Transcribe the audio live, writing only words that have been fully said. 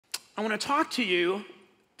I want to talk to you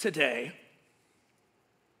today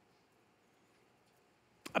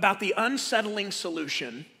about the unsettling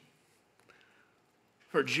solution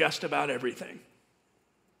for just about everything.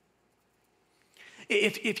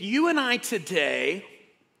 If you and I today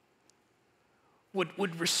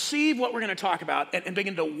would receive what we're going to talk about and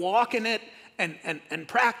begin to walk in it and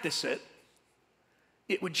practice it,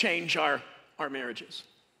 it would change our marriages.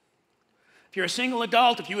 If you're a single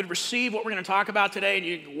adult, if you would receive what we're going to talk about today and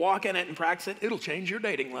you walk in it and practice it, it'll change your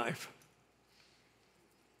dating life.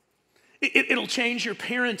 It'll change your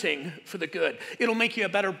parenting for the good. It'll make you a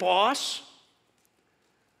better boss.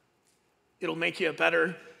 It'll make you a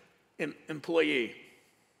better employee.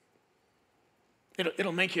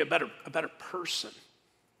 It'll make you a better person.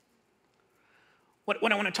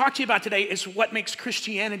 What I want to talk to you about today is what makes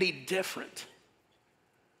Christianity different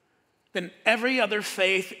than every other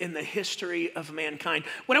faith in the history of mankind.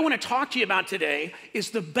 What I want to talk to you about today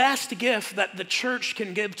is the best gift that the church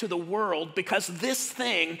can give to the world, because this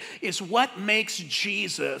thing is what makes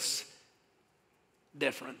Jesus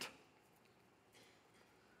different.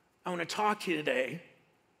 I want to talk to you today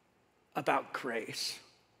about grace.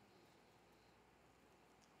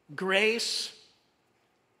 Grace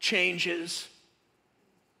changes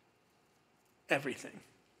everything.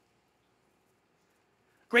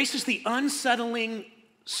 Grace is the unsettling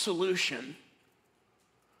solution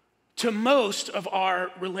to most of our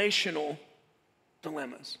relational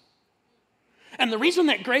dilemmas. And the reason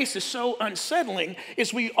that grace is so unsettling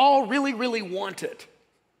is we all really, really want it,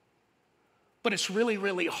 but it's really,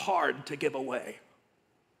 really hard to give away.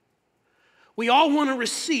 We all want to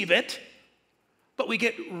receive it, but we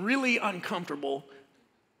get really uncomfortable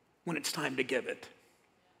when it's time to give it.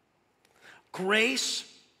 Grace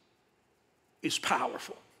is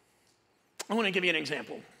powerful. I want to give you an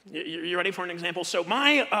example. You ready for an example? So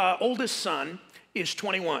my oldest son is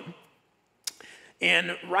 21.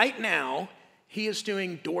 And right now, he is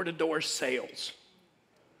doing door-to-door sales.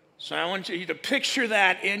 So I want you to picture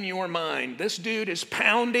that in your mind. This dude is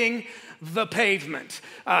pounding the pavement.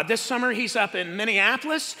 This summer, he's up in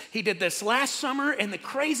Minneapolis. He did this last summer, and the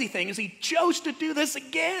crazy thing is he chose to do this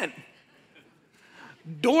again.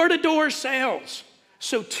 Door-to-door sales.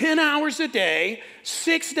 So 10 hours a day,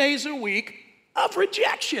 6 days a week of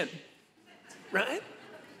rejection, right?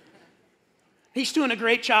 He's doing a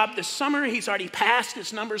great job this summer. He's already passed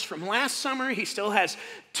his numbers from last summer. He still has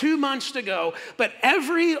 2 months to go. But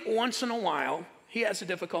every once in a while, he has a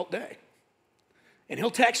difficult day. And he'll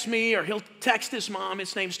text me or he'll text his mom.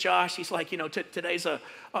 His name's Josh. He's like, today's a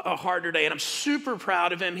harder day. And I'm super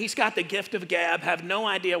proud of him. He's got the gift of gab. Have no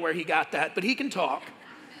idea where he got that, but he can talk.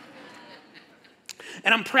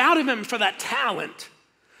 And I'm proud of him for that talent,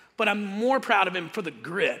 but I'm more proud of him for the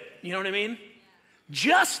grit. You know what I mean?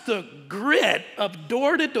 Just the grit of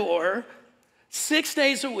door to door, 6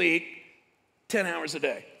 days a week, 10 hours a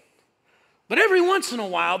day. But every once in a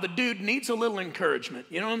while, the dude needs a little encouragement.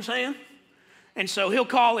 You know what I'm saying? And so he'll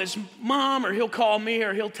call his mom or he'll call me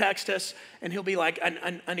or he'll text us and he'll be like,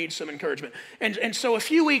 I need some encouragement. And so a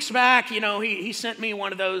few weeks back, he sent me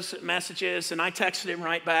one of those messages and I texted him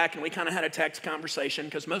right back and we kind of had a text conversation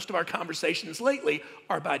because most of our conversations lately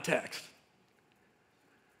are by text.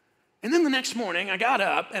 And then the next morning I got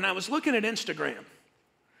up and I was looking at Instagram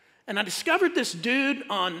and I discovered this dude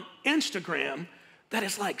on Instagram that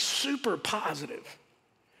is like super positive.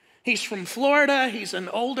 He's from Florida, he's an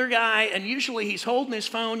older guy, and usually he's holding his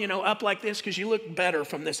phone, up like this because you look better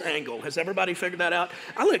from this angle. Has everybody figured that out?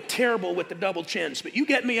 I look terrible with the double chins, but you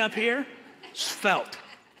get me up here, svelte,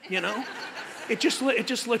 It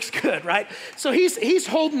just looks good, right? So he's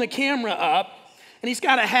holding the camera up, and he's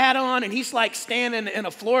got a hat on, and he's like standing in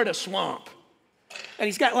a Florida swamp. And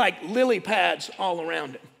he's got like lily pads all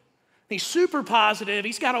around him. He's super positive.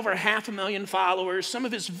 He's got over 500,000 followers. Some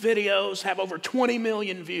of his videos have over 20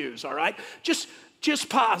 million views, all right? Just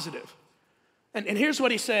positive. And here's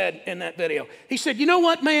what he said in that video. He said, you know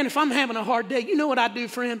what, man, if I'm having a hard day, you know what I do,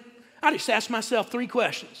 friend? I just ask myself 3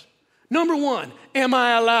 questions. Number 1, am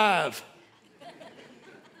I alive?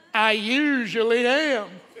 I usually am.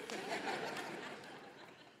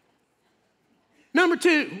 Number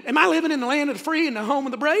 2, am I living in the land of the free and the home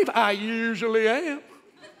of the brave? I usually am.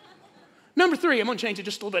 Number 3, I'm going to change it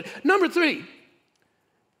just a little bit. Number 3,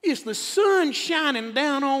 is the sun shining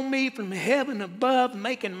down on me from heaven above,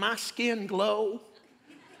 making my skin glow?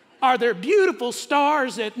 Are there beautiful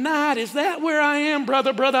stars at night? Is that where I am?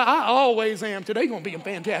 Brother, I always am. Today's going to be a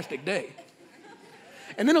fantastic day.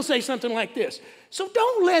 And then he'll say something like this. So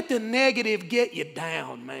don't let the negative get you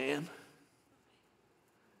down, man.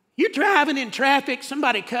 You're driving in traffic,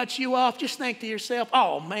 somebody cuts you off, just think to yourself,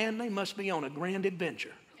 oh man, they must be on a grand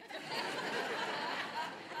adventure.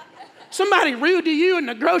 Somebody rude to you in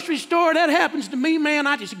the grocery store, that happens to me, man,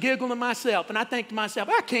 I just giggle to myself. And I think to myself,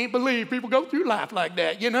 I can't believe people go through life like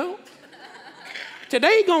that, you know?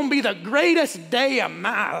 Today gonna be the greatest day of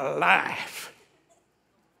my life.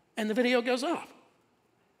 And the video goes off.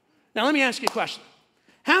 Now let me ask you a question.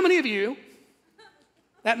 How many of you,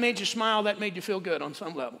 that made you smile, that made you feel good on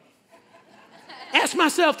some level? Ask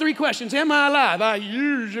myself 3 questions. Am I alive? I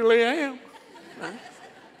usually am. Right?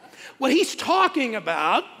 What he's talking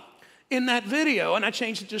about in that video, and I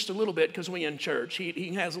changed it just a little bit because we in church,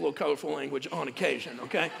 he has a little colorful language on occasion,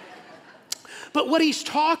 okay? But what he's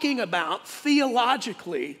talking about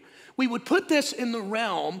theologically, we would put this in the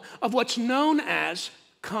realm of what's known as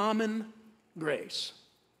common grace.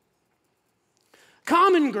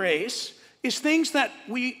 Common grace is things that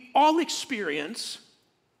we all experience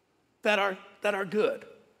that are good.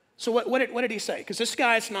 So what did he say? Because this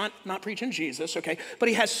guy's not preaching Jesus, okay? But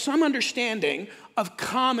he has some understanding of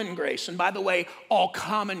common grace. And by the way, all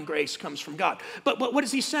common grace comes from God. But what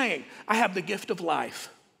is he saying? I have the gift of life.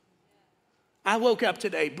 I woke up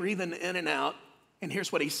today breathing in and out, and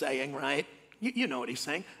here's what he's saying, right? You know what he's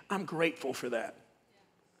saying. I'm grateful for that.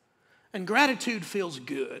 And gratitude feels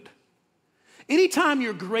good. Anytime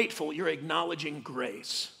you're grateful, you're acknowledging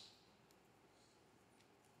grace.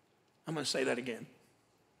 I'm going to say that again.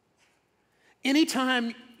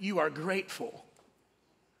 Anytime you are grateful,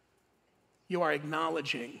 you are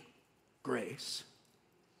acknowledging grace.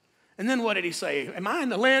 And then what did he say? Am I in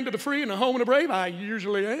the land of the free and the home of the brave? I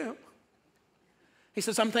usually am. He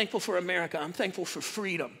says, I'm thankful for America. I'm thankful for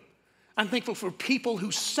freedom. I'm thankful for people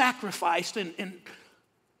who sacrificed in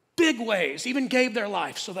big ways, even gave their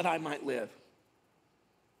life so that I might live.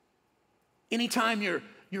 Anytime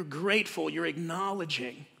you're grateful, you're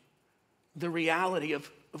acknowledging the reality of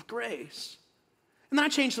grace. And then I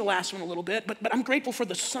changed the last one a little bit, but I'm grateful for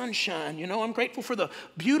the sunshine, you know? I'm grateful for the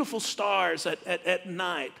beautiful stars at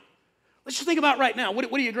night. Let's just think about right now. What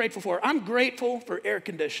are you grateful for? I'm grateful for air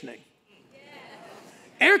conditioning. Yes.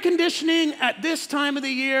 Air conditioning at this time of the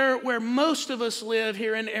year where most of us live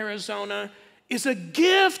here in Arizona is a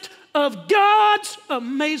gift of God's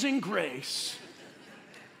amazing grace.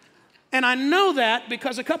 And I know that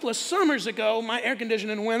because a couple of summers ago, my air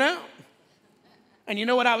conditioning went out. And you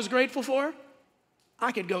know what I was grateful for?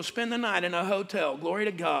 I could go spend the night in a hotel. Glory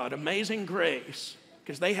to God, amazing grace,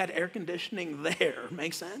 because they had air conditioning there.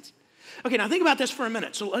 Make sense? Okay, now think about this for a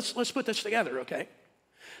minute. So let's put this together, okay?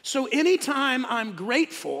 So anytime I'm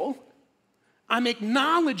grateful, I'm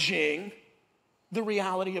acknowledging the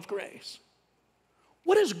reality of grace.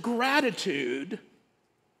 What does gratitude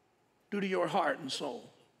do to your heart and soul?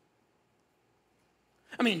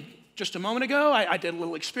 I mean, just a moment ago, I did a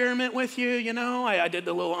little experiment with you, you know. I did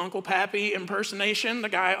the little Uncle Pappy impersonation, the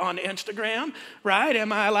guy on Instagram, right?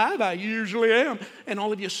 Am I alive? I usually am. And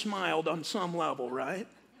all of you smiled on some level, right?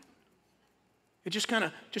 It just kind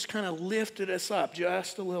of lifted us up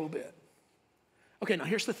just a little bit. Okay, now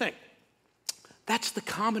here's the thing. That's the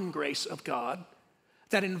common grace of God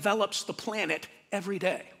that envelops the planet every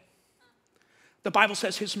day. The Bible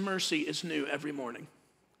says his mercy is new every morning.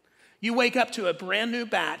 You wake up to a brand new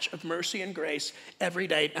batch of mercy and grace every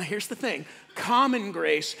day. Now here's the thing. Common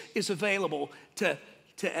grace is available to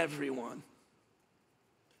everyone.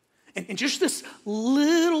 And just this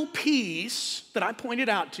little piece that I pointed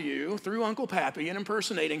out to you through Uncle Pappy and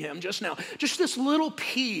impersonating him just now, just this little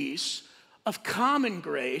piece of common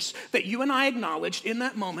grace that you and I acknowledged in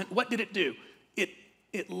that moment, what did it do?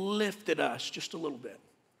 It lifted us just a little bit.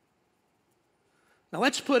 Now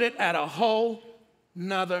let's put it at a whole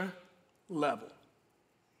nother level.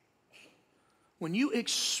 When you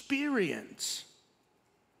experience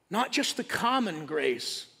not just the common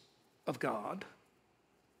grace of God,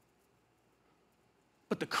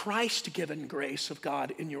 but the Christ-given grace of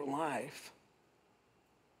God in your life,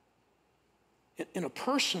 in a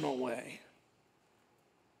personal way,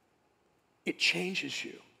 it changes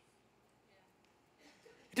you.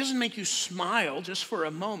 It doesn't make you smile just for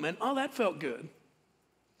a moment. Oh, that felt good.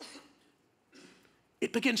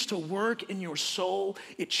 It begins to work in your soul.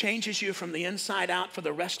 It changes you from the inside out for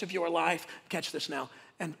the rest of your life. Catch this now.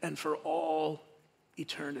 And for all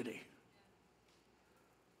eternity.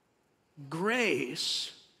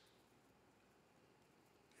 Grace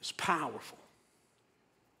is powerful,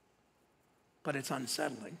 but it's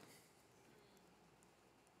unsettling.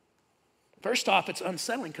 First off, it's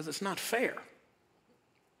unsettling because it's not fair.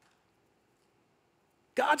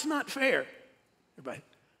 God's not fair. Everybody,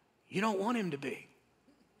 you don't want him to be.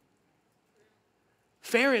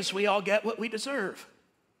 Fair is we all get what we deserve.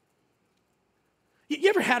 You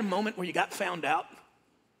ever had a moment where you got found out?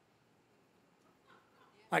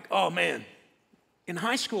 Like, oh man, In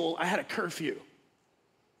high school, I had a curfew.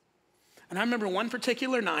 And I remember one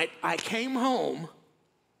particular night, I came home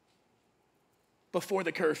before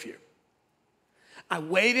the curfew. I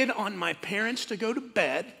waited on my parents to go to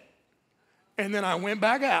bed, and then I went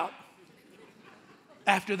back out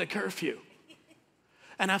after the curfew.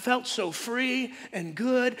 And I felt so free and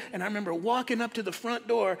good, and I remember walking up to the front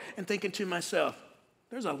door and thinking to myself,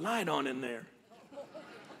 there's a light on in there.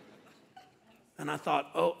 And I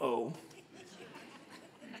thought, uh-oh.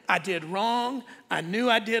 I did wrong. I knew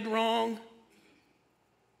I did wrong.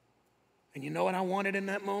 And you know what I wanted in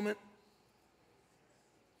that moment?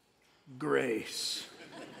 Grace.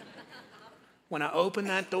 When I opened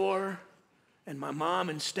that door and my mom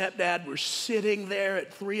and stepdad were sitting there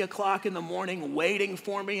at 3 o'clock in the morning waiting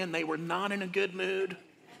for me, and they were not in a good mood,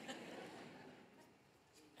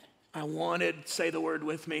 I wanted, say the word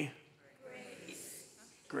with me, grace.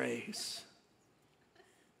 Grace.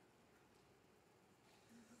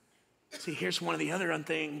 See, here's one of the other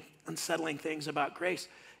unsettling things about grace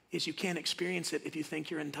is you can't experience it if you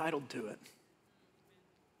think you're entitled to it.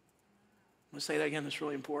 I'm going to say that again, that's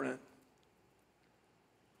really important.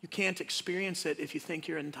 You can't experience it if you think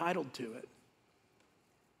you're entitled to it.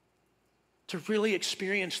 To really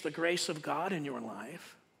experience the grace of God in your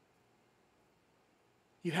life,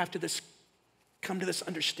 you have to come to this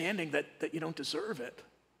understanding that you don't deserve it.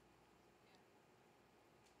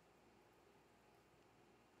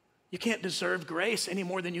 You can't deserve grace any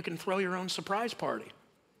more than you can throw your own surprise party.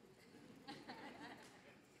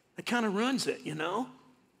 It kind of ruins it, you know?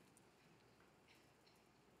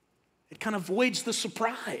 It kind of voids the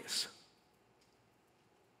surprise.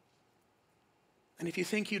 And if you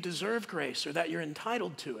think you deserve grace or that you're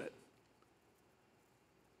entitled to it,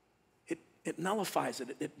 it nullifies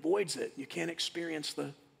it, it voids it. You can't experience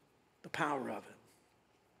the power of it.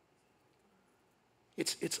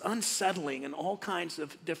 It's unsettling in all kinds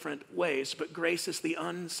of different ways, but grace is the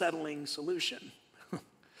unsettling solution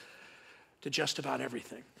to just about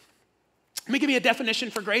everything. Let me give you a definition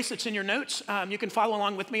for grace. It's in your notes. You can follow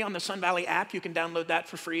along with me on the Sun Valley app. You can download that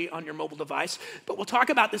for free on your mobile device. But we'll talk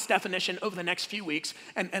about this definition over the next few weeks,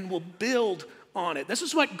 and we'll build on it. This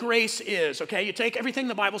is what grace is, okay? You take everything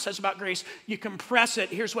the Bible says about grace, you compress it.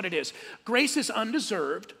 Here's what it is. Grace is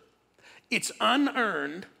undeserved, it's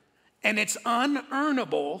unearned, and it's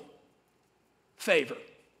unearnable favor.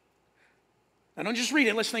 Now, don't just read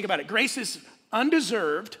it. Let's think about it. Grace is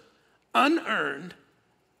undeserved, unearned,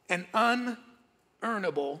 and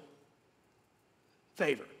unearnable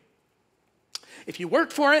favor. If you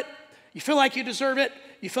work for it, you feel like you deserve it,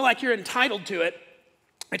 you feel like you're entitled to it,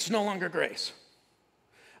 it's no longer grace.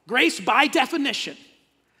 Grace, by definition,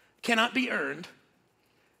 cannot be earned.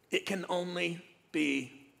 It can only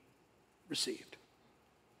be received.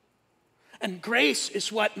 And grace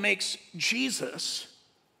is what makes Jesus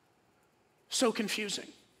so confusing.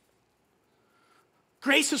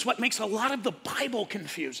 Grace is what makes a lot of the Bible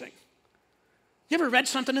confusing. You ever read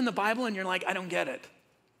something in the Bible and you're like, I don't get it?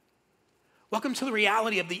 Welcome to the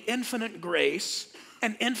reality of the infinite grace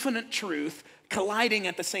and infinite truth colliding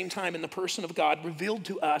at the same time in the person of God revealed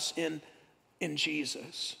to us in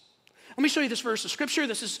Jesus. Let me show you this verse of scripture.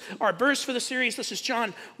 This is our verse for the series. This is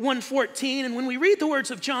John 1:14. And when we read the words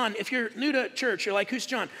of John, if you're new to church, you're like, who's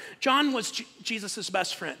John? John was Jesus'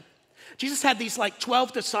 best friend. Jesus had these like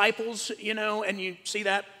 12 disciples, you know, and you see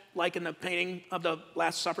that like in the painting of the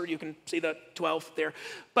Last Supper, you can see the 12 there.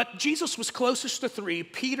 But Jesus was closest to 3,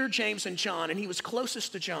 Peter, James, and John, and he was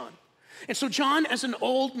closest to John. And so John, as an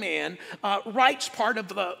old man, writes part of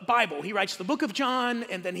the Bible. He writes the book of John,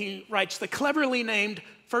 and then he writes the cleverly named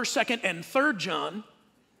 1st, 2nd, and 3rd John.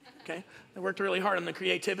 Okay, they worked really hard on the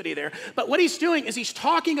creativity there. But what he's doing is he's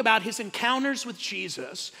talking about his encounters with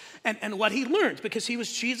Jesus and what he learned, because he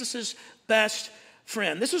was Jesus's best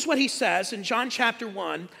friend. This is what he says in John chapter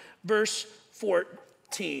 1, verse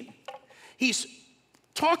 14. He's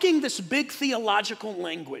talking this big theological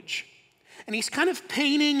language, and he's kind of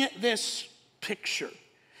painting this picture.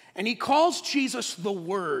 And he calls Jesus the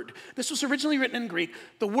Word. This was originally written in Greek.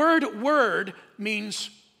 The word word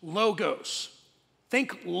means logos.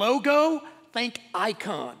 Think logo, think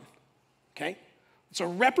icon, okay? It's a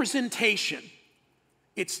representation.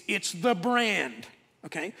 It's the brand,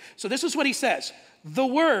 okay? So this is what he says. The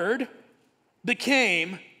Word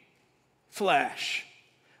became flesh.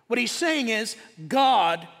 What he's saying is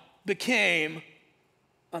God became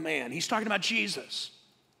a man. He's talking about Jesus.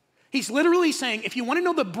 He's literally saying, if you want to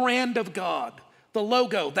know the brand of God, the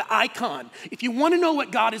logo, the icon, if you want to know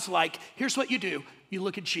what God is like, here's what you do. You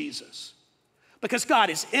look at Jesus. Because God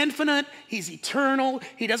is infinite, he's eternal,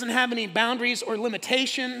 he doesn't have any boundaries or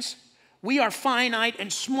limitations. We are finite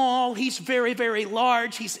and small. He's very, very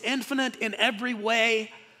large. He's infinite in every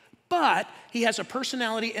way. But he has a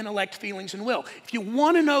personality, intellect, feelings, and will. If you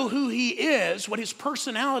want to know who he is, what his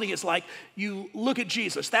personality is like, you look at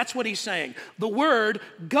Jesus. That's what he's saying. The Word,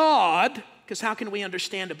 God, because how can we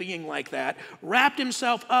understand a being like that, wrapped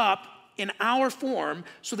himself up in our form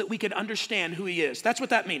so that we could understand who he is. That's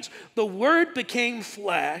what that means. The Word became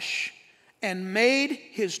flesh and made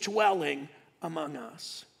his dwelling among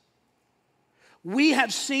us. We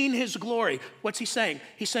have seen his glory. What's he saying?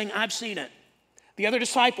 He's saying, I've seen it. The other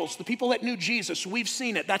disciples, the people that knew Jesus, we've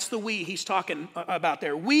seen it. That's the we he's talking about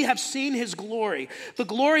there. We have seen his glory, the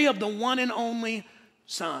glory of the one and only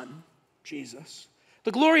Son, Jesus.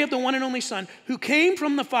 The glory of the one and only Son who came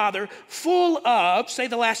from the Father, full of, say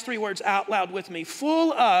the last three words out loud with me,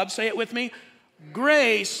 full of, say it with me,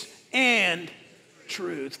 grace and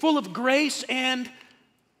truth. Full of grace and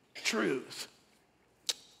truth.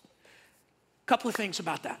 A couple of things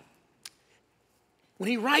about that. When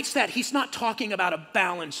he writes that, he's not talking about a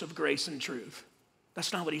balance of grace and truth.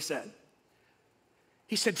 That's not what he said.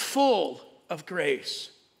 He said full of grace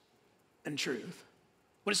and truth.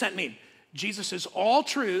 What does that mean? Jesus is all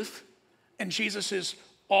truth and Jesus is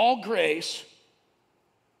all grace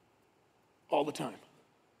all the time.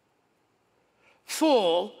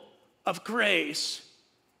 Full of grace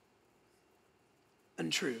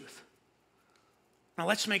and truth. Now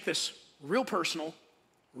let's make this real personal,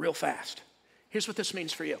 real fast. Here's what this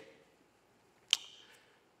means for you.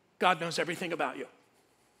 God knows everything about you.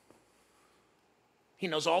 He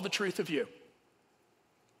knows all the truth of you.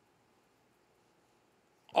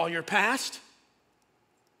 All your past,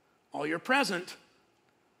 all your present,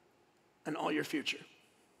 and all your future.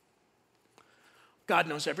 God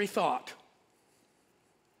knows every thought.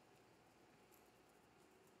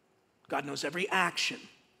 God knows every action.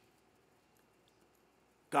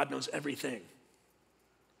 God knows everything.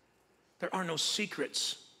 There are no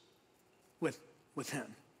secrets with him.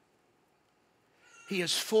 He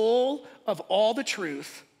is full of all the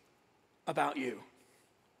truth about you.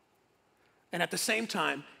 And at the same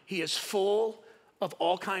time, he is full of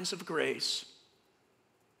all kinds of grace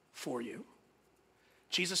for you.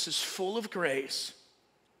 Jesus is full of grace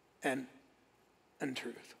and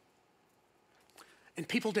truth. And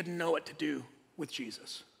people didn't know what to do with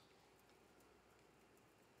Jesus,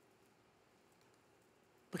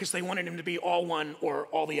 because they wanted him to be all one or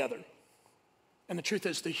all the other. And the truth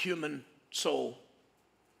is, the human soul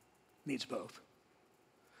needs both.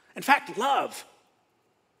 In fact, love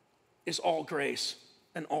is all grace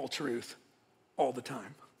and all truth all the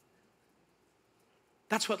time.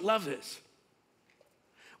 That's what love is.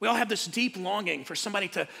 We all have this deep longing for somebody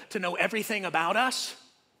to know everything about us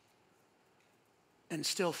and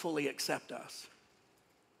still fully accept us.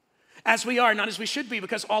 As we are, not as we should be,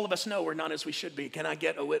 because all of us know we're not as we should be. Can I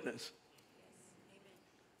get a witness?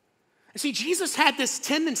 And see, Jesus had this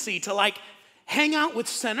tendency to hang out with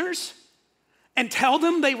sinners and tell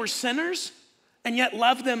them they were sinners and yet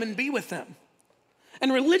love them and be with them.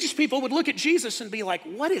 And religious people would look at Jesus and be like,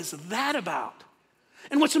 what is that about?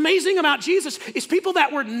 And what's amazing about Jesus is people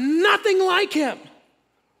that were nothing like him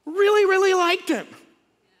really, really liked him.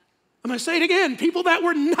 I'm going to say it again. People that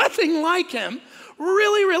were nothing like him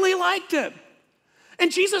really, really liked him.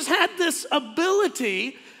 And Jesus had this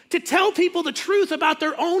ability to tell people the truth about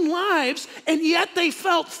their own lives, and yet they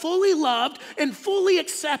felt fully loved and fully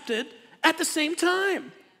accepted at the same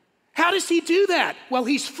time. How does he do that? Well,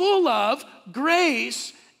 he's full of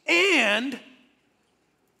grace and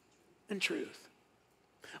truth.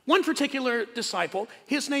 One particular disciple,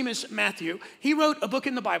 his name is Matthew. He wrote a book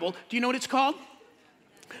in the Bible. Do you know what it's called?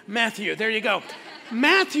 Matthew, there you go.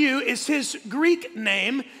 Matthew is his Greek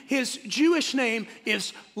name. His Jewish name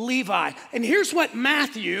is Levi. And here's what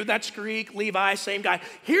Matthew, that's Greek, Levi, same guy,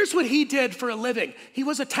 here's what he did for a living. He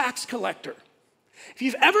was a tax collector. If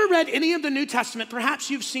you've ever read any of the New Testament, perhaps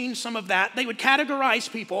you've seen some of that. They would categorize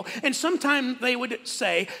people, and sometimes they would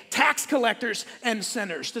say tax collectors and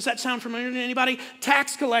sinners. Does that sound familiar to anybody?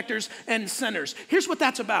 Tax collectors and sinners. Here's what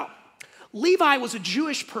that's about. Levi was a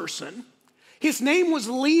Jewish person. His name was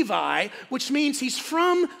Levi, which means he's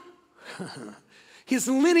from, his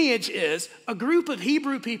lineage is a group of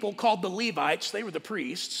Hebrew people called the Levites. They were the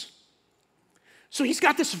priests. So he's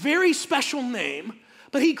got this very special name,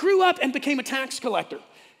 but he grew up and became a tax collector.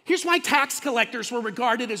 Here's why tax collectors were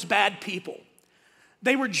regarded as bad people.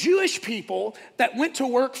 They were Jewish people that went to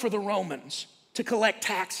work for the Romans to collect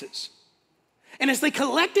taxes. And as they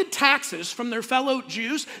collected taxes from their fellow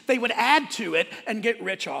Jews, they would add to it and get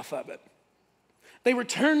rich off of it. They were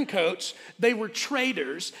turncoats, they were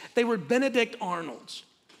traders, they were Benedict Arnolds.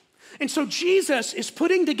 And so Jesus is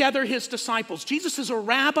putting together his disciples. Jesus is a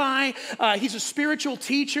rabbi. He's a spiritual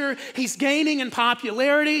teacher. He's gaining in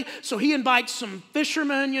popularity. So he invites some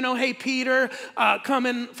fishermen, hey, Peter, come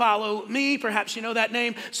and follow me. Perhaps you know that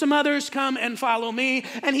name. Some others, come and follow me.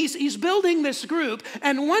 And he's building this group.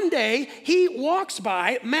 And one day he walks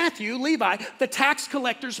by Matthew, Levi, the tax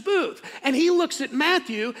collector's booth. And he looks at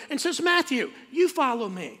Matthew and says, Matthew, you follow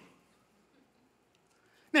me.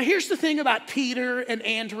 Now, here's the thing about Peter and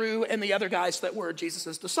Andrew and the other guys that were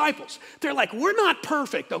Jesus' disciples. They're like, we're not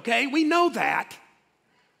perfect, okay? We know that.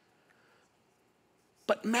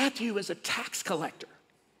 But Matthew is a tax collector.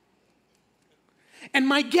 And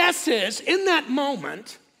my guess is, in that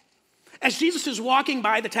moment, as Jesus is walking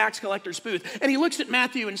by the tax collector's booth, and he looks at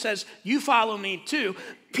Matthew and says, you follow me too,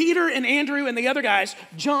 Peter and Andrew and the other guys,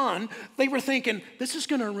 John, they were thinking, this is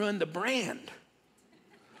going to ruin the brand.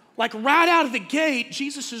 Like right out of the gate,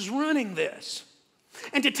 Jesus is ruining this.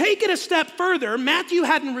 And to take it a step further, Matthew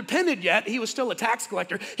hadn't repented yet. He was still a tax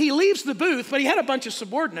collector. He leaves the booth, but he had a bunch of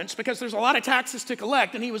subordinates because there's a lot of taxes to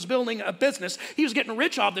collect, and he was building a business. He was getting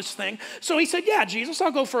rich off this thing. So he said, yeah, Jesus, I'll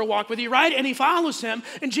go for a walk with you, right? And he follows him,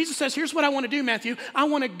 and Jesus says, here's what I want to do, Matthew. I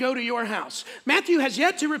want to go to your house. Matthew has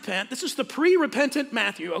yet to repent. This is the pre-repentant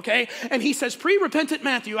Matthew, okay? And he says, pre-repentant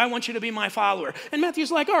Matthew, I want you to be my follower. And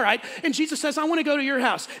Matthew's like, all right. And Jesus says, I want to go to your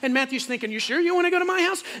house. And Matthew's thinking, you sure you want to go to my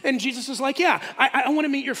house? And Jesus is like, yeah, I want to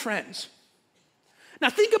meet your friends.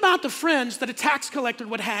 Now think about the friends that a tax collector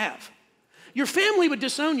would have. Your family would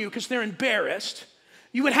disown you because they're embarrassed.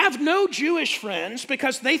 You would have no Jewish friends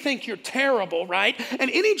because they think you're terrible, right?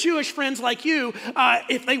 And any Jewish friends like you,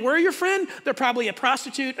 if they were your friend, they're probably a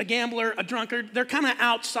prostitute, a gambler, a drunkard. They're kind of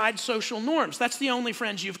outside social norms. That's the only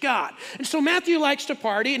friends you've got. And so Matthew likes to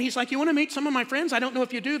party, and he's like, you want to meet some of my friends? I don't know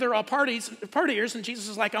if you do. They're all partiers. And Jesus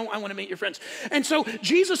is like, I want to meet your friends. And so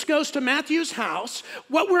Jesus goes to Matthew's house.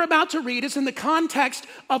 What we're about to read is in the context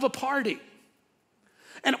of a party.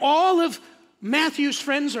 And all of Matthew's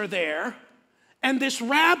friends are there. And this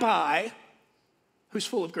rabbi, who's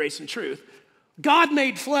full of grace and truth, God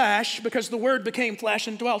made flesh because the word became flesh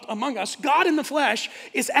and dwelt among us. God in the flesh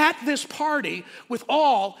is at this party with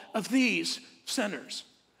all of these sinners.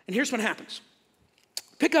 And here's what happens.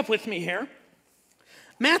 Pick up with me here.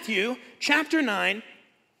 Matthew chapter 9,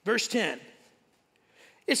 verse 10.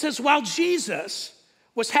 It says, while Jesus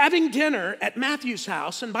was having dinner at Matthew's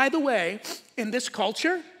house, and by the way, in this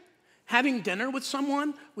culture, having dinner with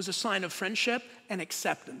someone was a sign of friendship and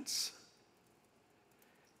acceptance.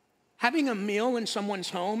 Having a meal in someone's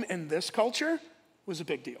home in this culture was a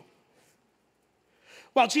big deal.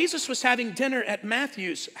 While Jesus was having dinner at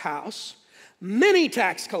Matthew's house, many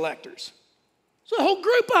tax collectors, so a whole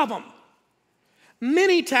group of them,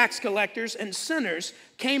 many tax collectors and sinners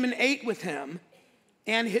came and ate with him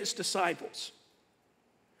and his disciples.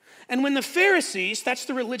 And when the Pharisees, that's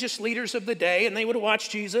the religious leaders of the day, and they would watch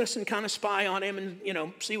Jesus and kind of spy on him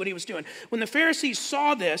and, see what he was doing. When the Pharisees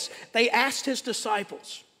saw this, they asked his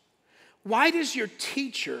disciples, why does your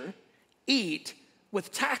teacher eat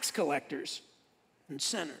with tax collectors and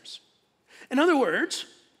sinners? In other words,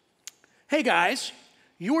 hey guys,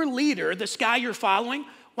 your leader, this guy you're following,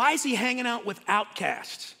 why is he hanging out with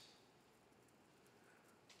outcasts?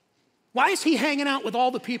 Why is he hanging out with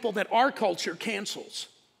all the people that our culture cancels?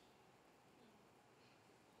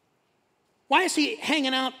 Why is he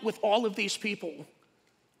hanging out with all of these people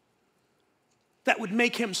that would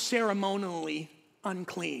make him ceremonially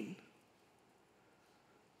unclean?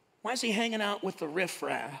 Why is he hanging out with the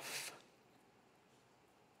riffraff?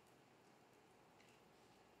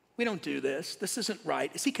 We don't do this. This isn't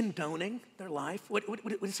right. Is he condoning their life? What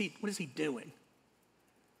is he doing?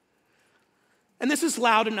 And this is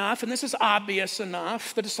loud enough, and this is obvious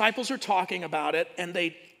enough. The disciples are talking about it, and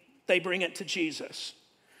they bring it to Jesus.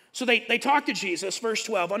 So they talk to Jesus, verse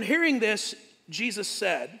 12. On hearing this, Jesus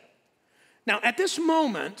said, now at this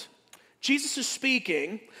moment, Jesus is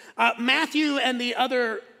speaking. Matthew and the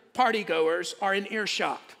other partygoers are in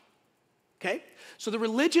earshot, okay? So the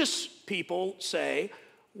religious people say,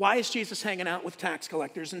 why is Jesus hanging out with tax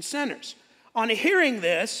collectors and sinners? On hearing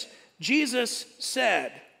this, Jesus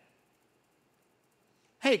said,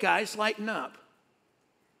 hey guys, lighten up.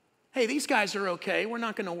 Hey, these guys are okay. We're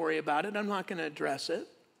not going to worry about it. I'm not going to address it.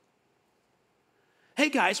 Hey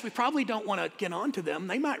guys, we probably don't want to get on to them.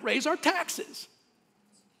 They might raise our taxes.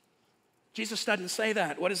 Jesus doesn't say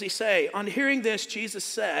that. What does he say? On hearing this, Jesus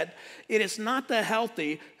said, it is not the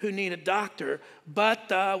healthy who need a doctor, but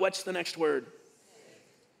what's the next word?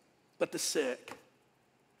 But the sick.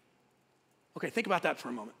 Okay, think about that for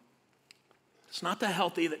a moment. It's not the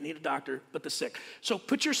healthy that need a doctor, but the sick. So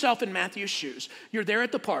put yourself in Matthew's shoes. You're there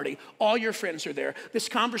at the party. All your friends are there. This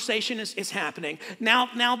conversation is happening. Now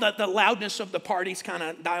the loudness of the party's kind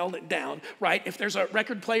of dialed it down, right? If there's a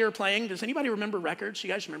record player playing, does anybody remember records? You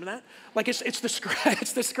guys remember that? Like it's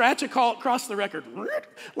the scratch across the record.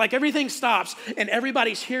 Like everything stops and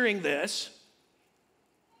everybody's hearing this.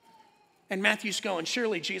 And Matthew's going,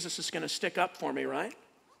 surely Jesus is going to stick up for me, right?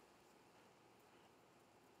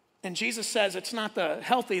 And Jesus says it's not the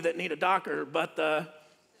healthy that need a doctor, but the...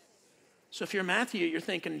 So if you're Matthew, you're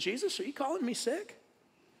thinking, Jesus, are you calling me sick?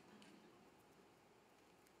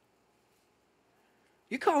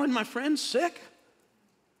 You calling my friends sick?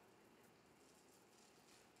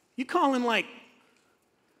 You calling like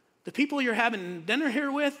the people you're having dinner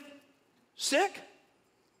here with sick?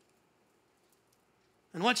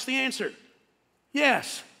 And what's the answer?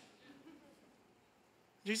 Yes.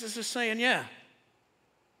 Jesus is saying, yeah.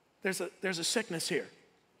 There's a sickness here.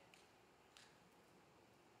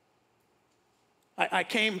 I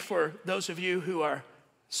came for those of you who are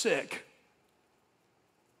sick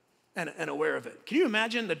and aware of it. Can you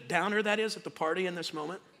imagine the downer that is at the party in this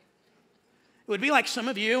moment? It would be like some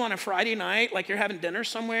of you on a Friday night, like you're having dinner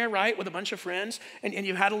somewhere, right, with a bunch of friends, and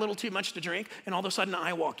you've had a little too much to drink, and all of a sudden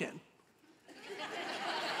I walk in.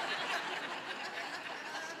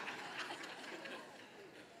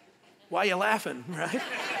 Why are you laughing, right?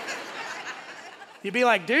 You'd be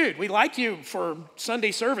like, dude, we like you for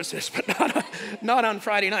Sunday services, but not on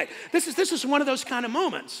Friday night. This is one of those kind of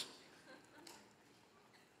moments.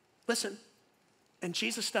 Listen, and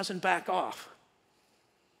Jesus doesn't back off.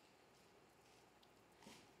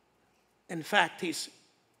 In fact, he's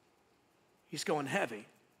going heavy.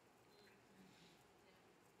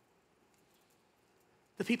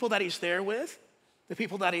 The people that he's there with, the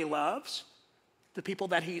people that he loves, the people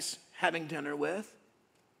that he's having dinner with,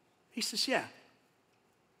 he says, yeah,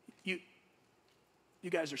 you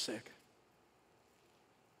guys are sick.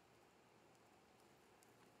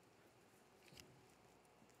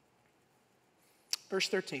 Verse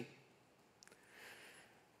 13.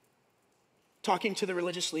 Talking to the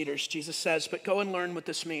religious leaders, Jesus says, but go and learn what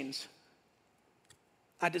this means.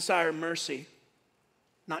 I desire mercy,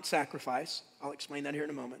 not sacrifice. I'll explain that here in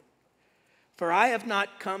a moment. For I have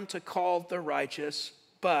not come to call the righteous,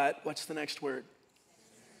 but, what's the next word?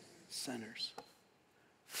 Sinners.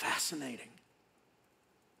 Fascinating.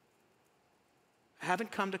 I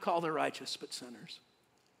haven't come to call the righteous, but sinners.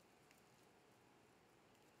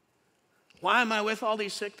 Why am I with all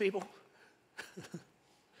these sick people?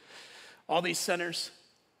 All these sinners?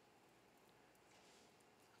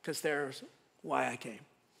 Because there's why I came.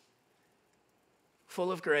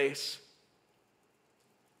 Full of grace,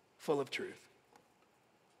 full of truth.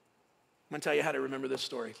 I'm going to tell you how to remember this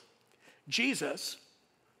story. Jesus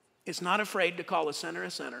is not afraid to call a sinner,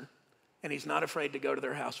 and he's not afraid to go to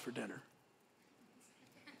their house for dinner.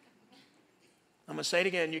 I'm going to say it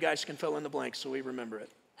again. You guys can fill in the blanks so we remember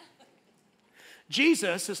it.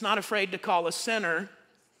 Jesus is not afraid to call a sinner,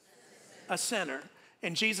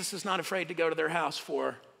 and Jesus is not afraid to go to their house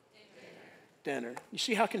for dinner. You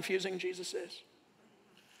see how confusing Jesus is?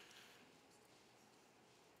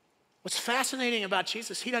 What's fascinating about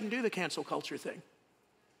Jesus, he doesn't do the cancel culture thing.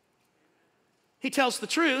 He tells the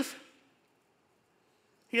truth.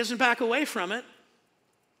 He doesn't back away from it.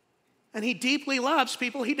 And he deeply loves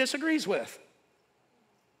people he disagrees with.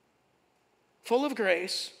 Full of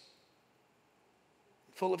grace,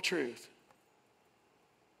 full of truth.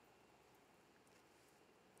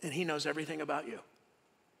 And he knows everything about you.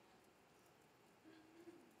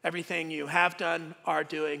 Everything you have done, are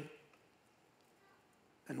doing,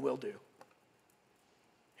 and will do.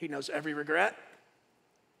 He knows every regret,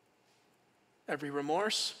 every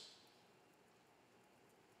remorse,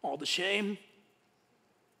 all the shame.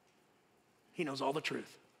 He knows all the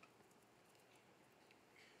truth.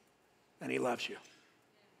 And he loves you.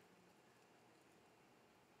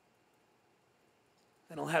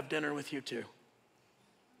 And he'll have dinner with you too.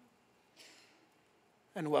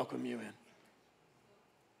 And welcome you in.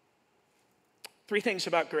 3 things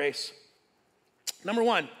about grace. Number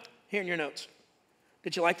 1, here in your notes.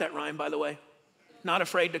 Did you like that rhyme, by the way? Not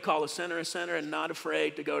afraid to call a sinner, and not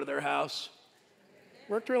afraid to go to their house.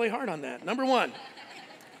 Worked really hard on that. Number 1,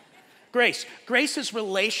 grace. Grace is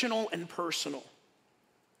relational and personal.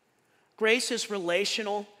 Grace is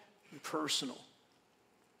relational and personal.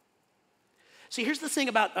 See, here's the thing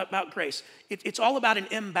about grace. It's all about an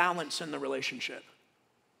imbalance in the relationship.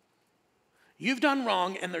 You've done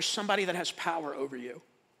wrong, and there's somebody that has power over you.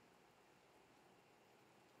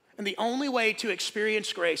 And the only way to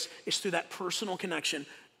experience grace is through that personal connection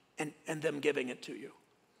and them giving it to you.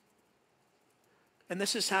 And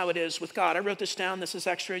this is how it is with God. I wrote this down. This is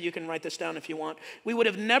extra. You can write this down if you want. We would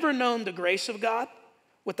have never known the grace of God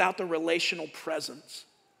without the relational presence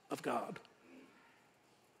of God.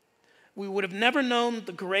 We would have never known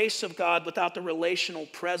the grace of God without the relational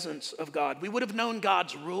presence of God. We would have known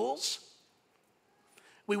God's rules.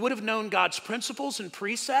 We would have known God's principles and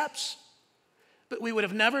precepts. But we would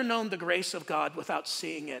have never known the grace of God without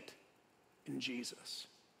seeing it in Jesus.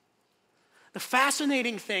 The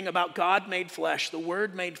fascinating thing about God made flesh, the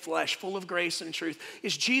Word made flesh, full of grace and truth,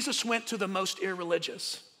 is Jesus went to the most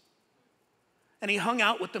irreligious. And he hung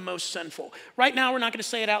out with the most sinful. Right now, we're not going to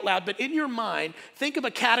say it out loud, but in your mind, think of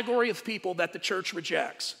a category of people that the church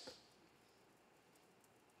rejects.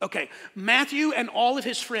 Okay, Matthew and all of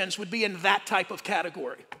his friends would be in that type of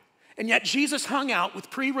category. And yet Jesus hung out with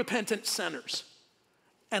pre-repentant sinners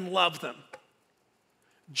and loved them.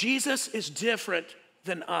 Jesus is different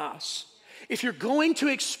than us. If you're going to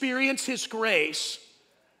experience his grace,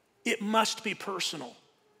 it must be personal.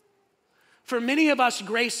 For many of us,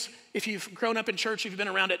 grace, if you've grown up in church, if you've been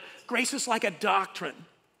around it, grace is like a doctrine.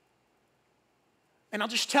 And I'll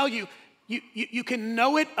just tell you, you can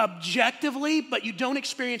know it objectively, but you don't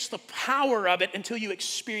experience the power of it until you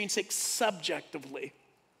experience it subjectively,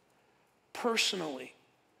 personally.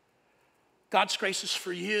 God's grace is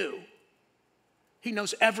for you. He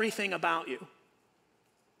knows everything about you.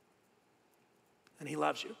 And he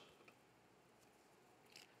loves you.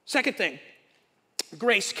 Second thing,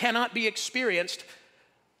 grace cannot be experienced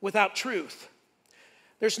without truth.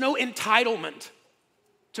 There's no entitlement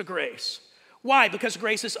to grace. Why? Because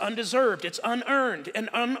grace is undeserved, it's unearned, an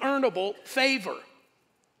unearnable favor.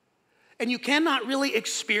 And you cannot really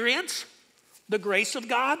experience the grace of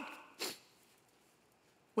God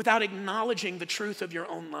without acknowledging the truth of your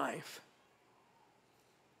own life.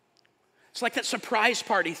 It's like that surprise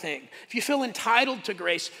party thing. If you feel entitled to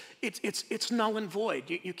grace, it's null and void.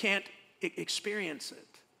 You can't experience it.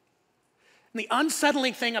 And the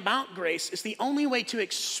unsettling thing about grace is the only way to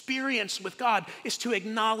experience with God is to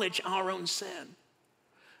acknowledge our own sin.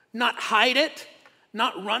 Not hide it,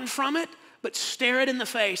 not run from it, but stare it in the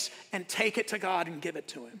face and take it to God and give it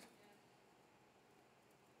to him.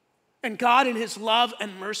 And God in his love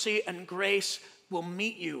and mercy and grace will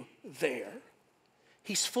meet you there.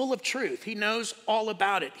 He's full of truth. He knows all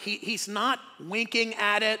about it. He's not winking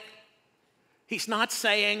at it. He's not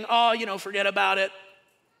saying, oh, forget about it.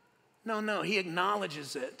 No, he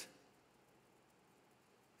acknowledges it.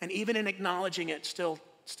 And even in acknowledging it, still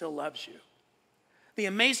loves you. The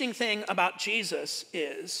amazing thing about Jesus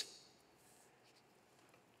is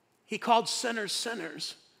he called sinners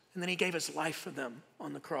sinners, and then he gave his life for them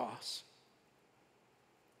on the cross.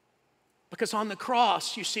 Because on the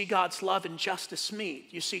cross, you see God's love and justice meet.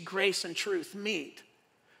 You see grace and truth meet.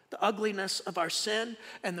 The ugliness of our sin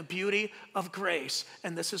and the beauty of grace.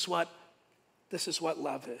 And this is what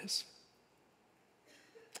love is.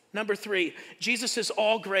 Number 3, Jesus is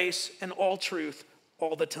all grace and all truth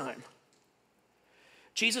all the time.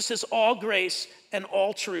 Jesus is all grace and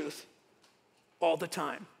all truth all the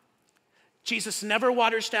time. Jesus never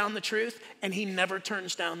waters down the truth, and he never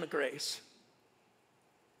turns down the grace.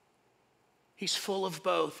 He's full of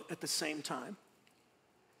both at the same time.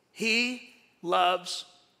 He loves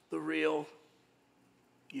the real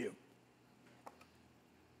you.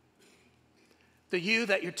 The you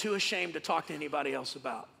that you're too ashamed to talk to anybody else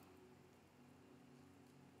about.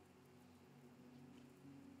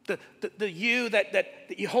 The you that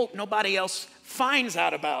you hope nobody else finds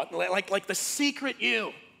out about. Like the secret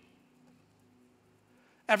you.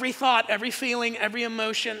 Every thought, every feeling, every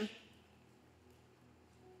emotion.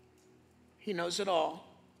 He knows it all.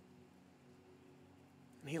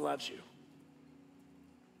 And he loves you.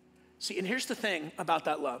 See, and here's the thing about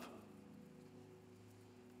that love.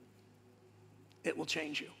 It will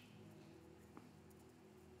change you.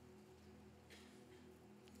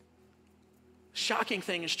 Shocking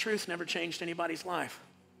thing is truth never changed anybody's life.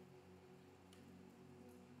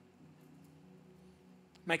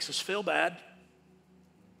 Makes us feel bad.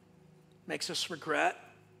 Makes us regret.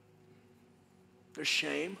 There's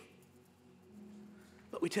shame.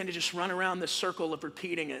 But we tend to just run around this circle of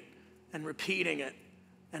repeating it and repeating it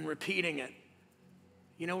and repeating it.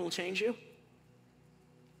 You know what will change you?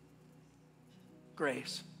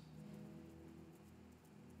 Grace.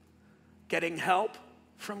 Getting help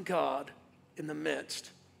from God in the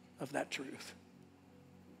midst of that truth.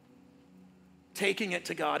 Taking it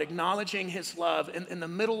to God, acknowledging his love in the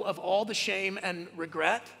middle of all the shame and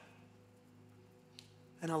regret,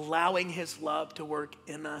 and allowing his love to work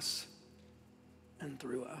in us and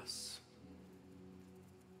through us.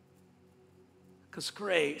 Because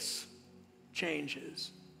grace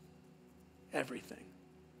changes everything.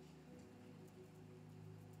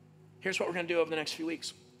 Here's what we're going to do over the next few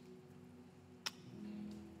weeks.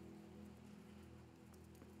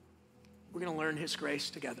 We're going to learn his grace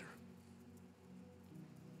together.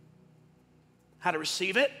 How to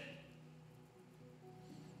receive it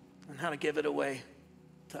and how to give it away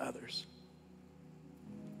to others.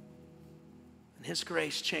 And his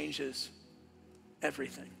grace changes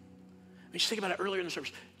everything. I mean, just think about it earlier in the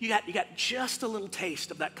service. You got just a little taste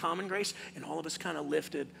of that common grace, and all of us kind of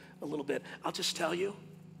lifted a little bit. I'll just tell you,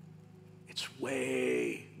 it's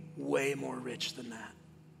way, way more rich than that.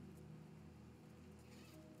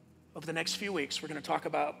 Over the next few weeks, we're going to talk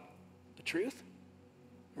about the truth.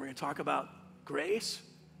 We're going to talk about grace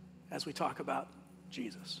as we talk about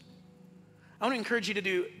Jesus. I want to encourage you to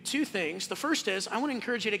do two things. The first is I want to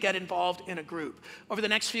encourage you to get involved in a group. Over the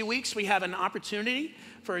next few weeks, we have an opportunity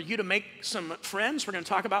for you to make some friends. We're going to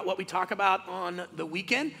talk about what we talk about on the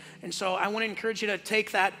weekend. And so I want to encourage you to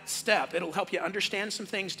take that step. It'll help you understand some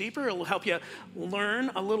things deeper. It'll help you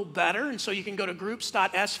learn a little better. And so you can go to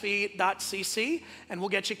groups.sv.cc and we'll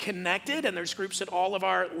get you connected. And there's groups at all of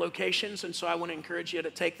our locations. And so I want to encourage you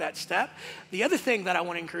to take that step. The other thing that I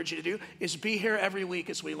want to encourage you to do is be here every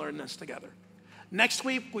week as we learn this together. Next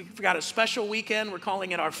week, we've got a special weekend. We're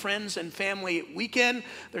calling it our Friends and Family Weekend.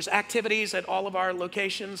 There's activities at all of our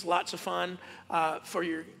locations, lots of fun for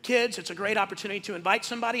your kids. It's a great opportunity to invite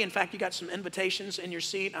somebody. In fact, you got some invitations in your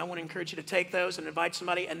seat. I want to encourage you to take those and invite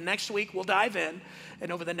somebody. And next week, we'll dive in.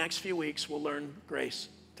 And over the next few weeks, we'll learn grace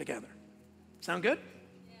together. Sound good?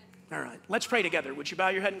 Yeah. All right. Let's pray together. Would you bow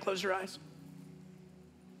your head and close your eyes?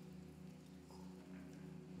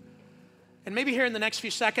 And maybe here in the next few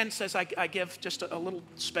seconds, as I give just a little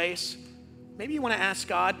space, maybe you want to ask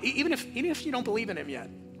God, even if you don't believe in him yet,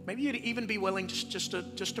 maybe you'd even be willing just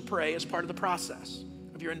to pray as part of the process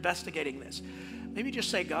of your investigating this. Maybe just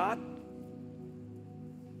say, God,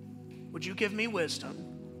 would you give me wisdom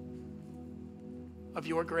of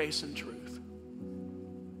your grace and truth?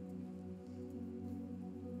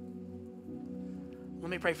 Let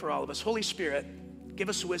me pray for all of us. Holy Spirit, give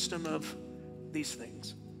us wisdom of these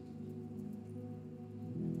things.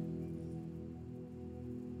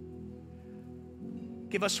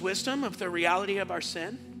 Give us wisdom of the reality of our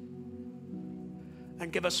sin,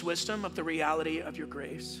 and give us wisdom of the reality of your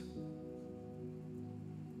grace.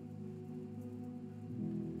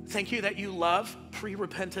 Thank you that you love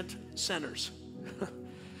pre-repentant sinners.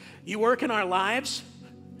 You work in our lives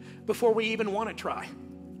before we even want to try.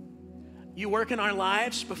 You work in our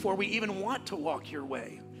lives before we even want to walk your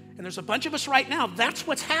way. And there's a bunch of us right now, that's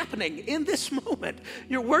what's happening in this moment.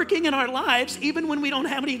 You're working in our lives even when we don't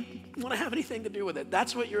want to have anything to do with it.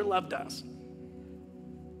 That's what your love does.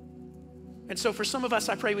 And so for some of us,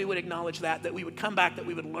 I pray we would acknowledge that we would come back, that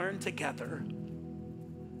we would learn together.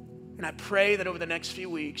 And I pray that over the next few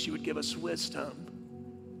weeks, you would give us wisdom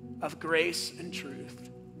of grace and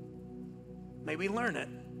truth. May we learn it,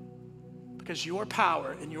 because your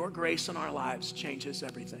power and your grace in our lives changes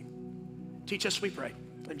everything. Teach us, we pray.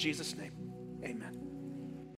 In Jesus' name, amen.